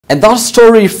And that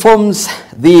story forms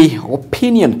the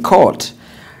opinion court.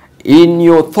 In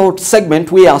your thought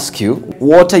segment, we ask you,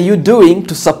 what are you doing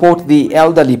to support the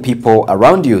elderly people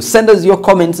around you? Send us your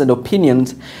comments and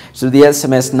opinions to the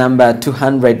SMS number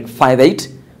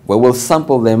 20058, where we'll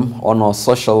sample them on our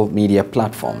social media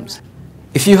platforms.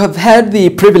 If you have had the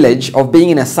privilege of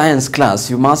being in a science class,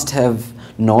 you must have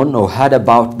known or heard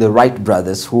about the Wright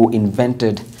brothers who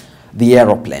invented the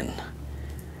aeroplane.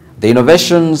 The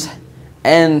innovations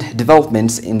and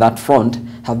developments in that front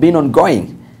have been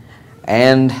ongoing,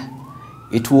 and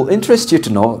it will interest you to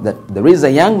know that there is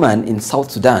a young man in South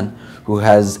Sudan who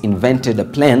has invented a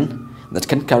plane that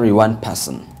can carry one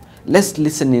person. Let's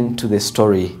listen in to the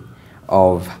story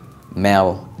of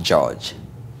Mel George.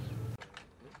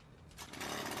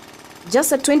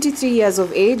 Just at 23 years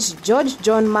of age, George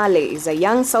John Marley is a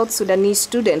young South Sudanese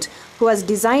student who has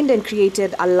designed and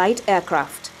created a light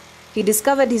aircraft. He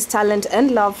discovered his talent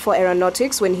and love for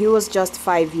aeronautics when he was just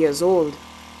 5 years old.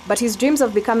 But his dreams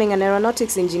of becoming an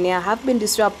aeronautics engineer have been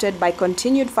disrupted by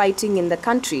continued fighting in the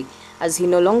country, as he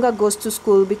no longer goes to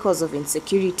school because of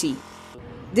insecurity.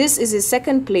 This is his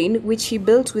second plane, which he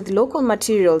built with local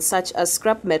materials such as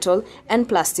scrap metal and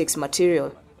plastics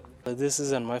material. This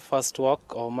isn't my first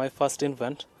work or my first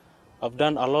invent. I've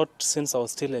done a lot since I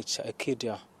was still a kid.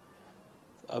 Yeah.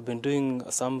 I've been doing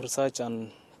some research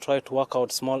and try to work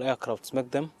out small aircrafts, make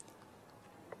them.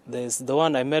 There's the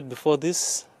one I made before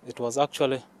this. It was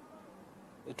a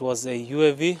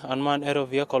UAV, unmanned aerial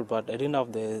vehicle, but I didn't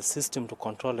have the system to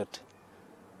control it.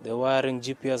 The wiring,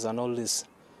 GPS and all this.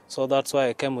 So that's why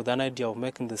I came with an idea of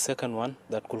making the second one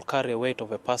that could carry a weight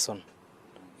of a person.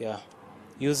 Yeah.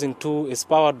 It's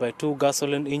powered by two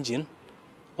gasoline engine,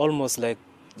 almost like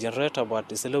generator,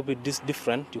 but it's a little bit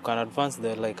different. You can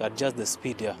adjust the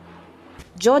speed. Yeah.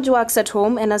 George works at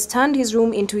home and has turned his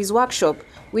room into his workshop,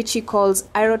 which he calls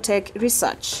Aerotech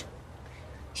Research.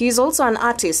 He is also an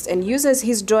artist and uses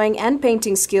his drawing and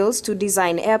painting skills to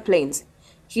design airplanes.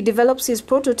 He develops his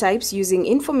prototypes using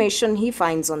information he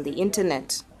finds on the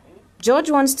internet.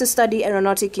 George wants to study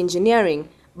aeronautic engineering,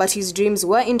 but his dreams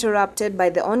were interrupted by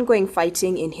the ongoing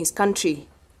fighting in his country.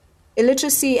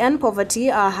 Illiteracy and poverty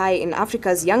are high in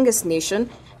Africa's youngest nation,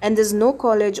 and there's no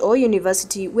college or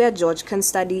university where George can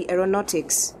study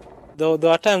aeronautics. There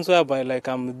are times whereby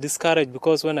I'm discouraged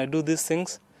because when I do these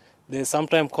things, they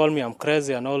sometimes call me I'm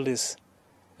crazy and all this.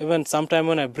 Even sometimes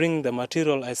when I bring the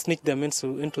material, I sneak them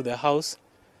into the house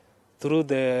through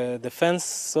the fence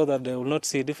so that they will not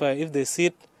see it. If they see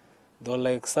it,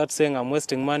 they'll start saying I'm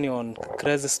wasting money on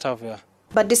crazy stuff. Yeah.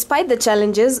 But despite the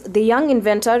challenges, the young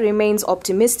inventor remains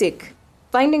optimistic.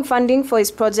 Finding funding for his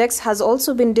projects has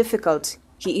also been difficult.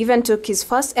 He even took his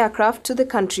first aircraft to the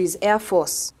country's Air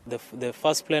Force. The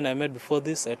first plane I made before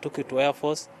this, I took it to Air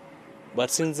Force. But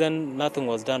since then, nothing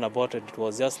was done about it. It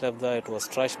was just left there. It was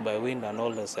trashed by wind and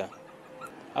all this. Yeah.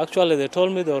 Actually, they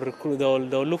told me they'll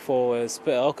look for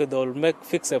they'll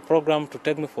fix a program to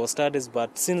take me for studies.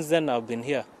 But since then, I've been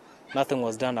here. Nothing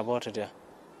was done about it. Yeah.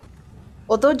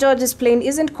 Although George's plane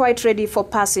isn't quite ready for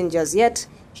passengers yet,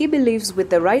 he believes with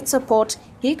the right support,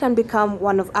 he can become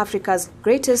one of Africa's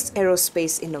greatest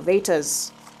aerospace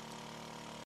innovators.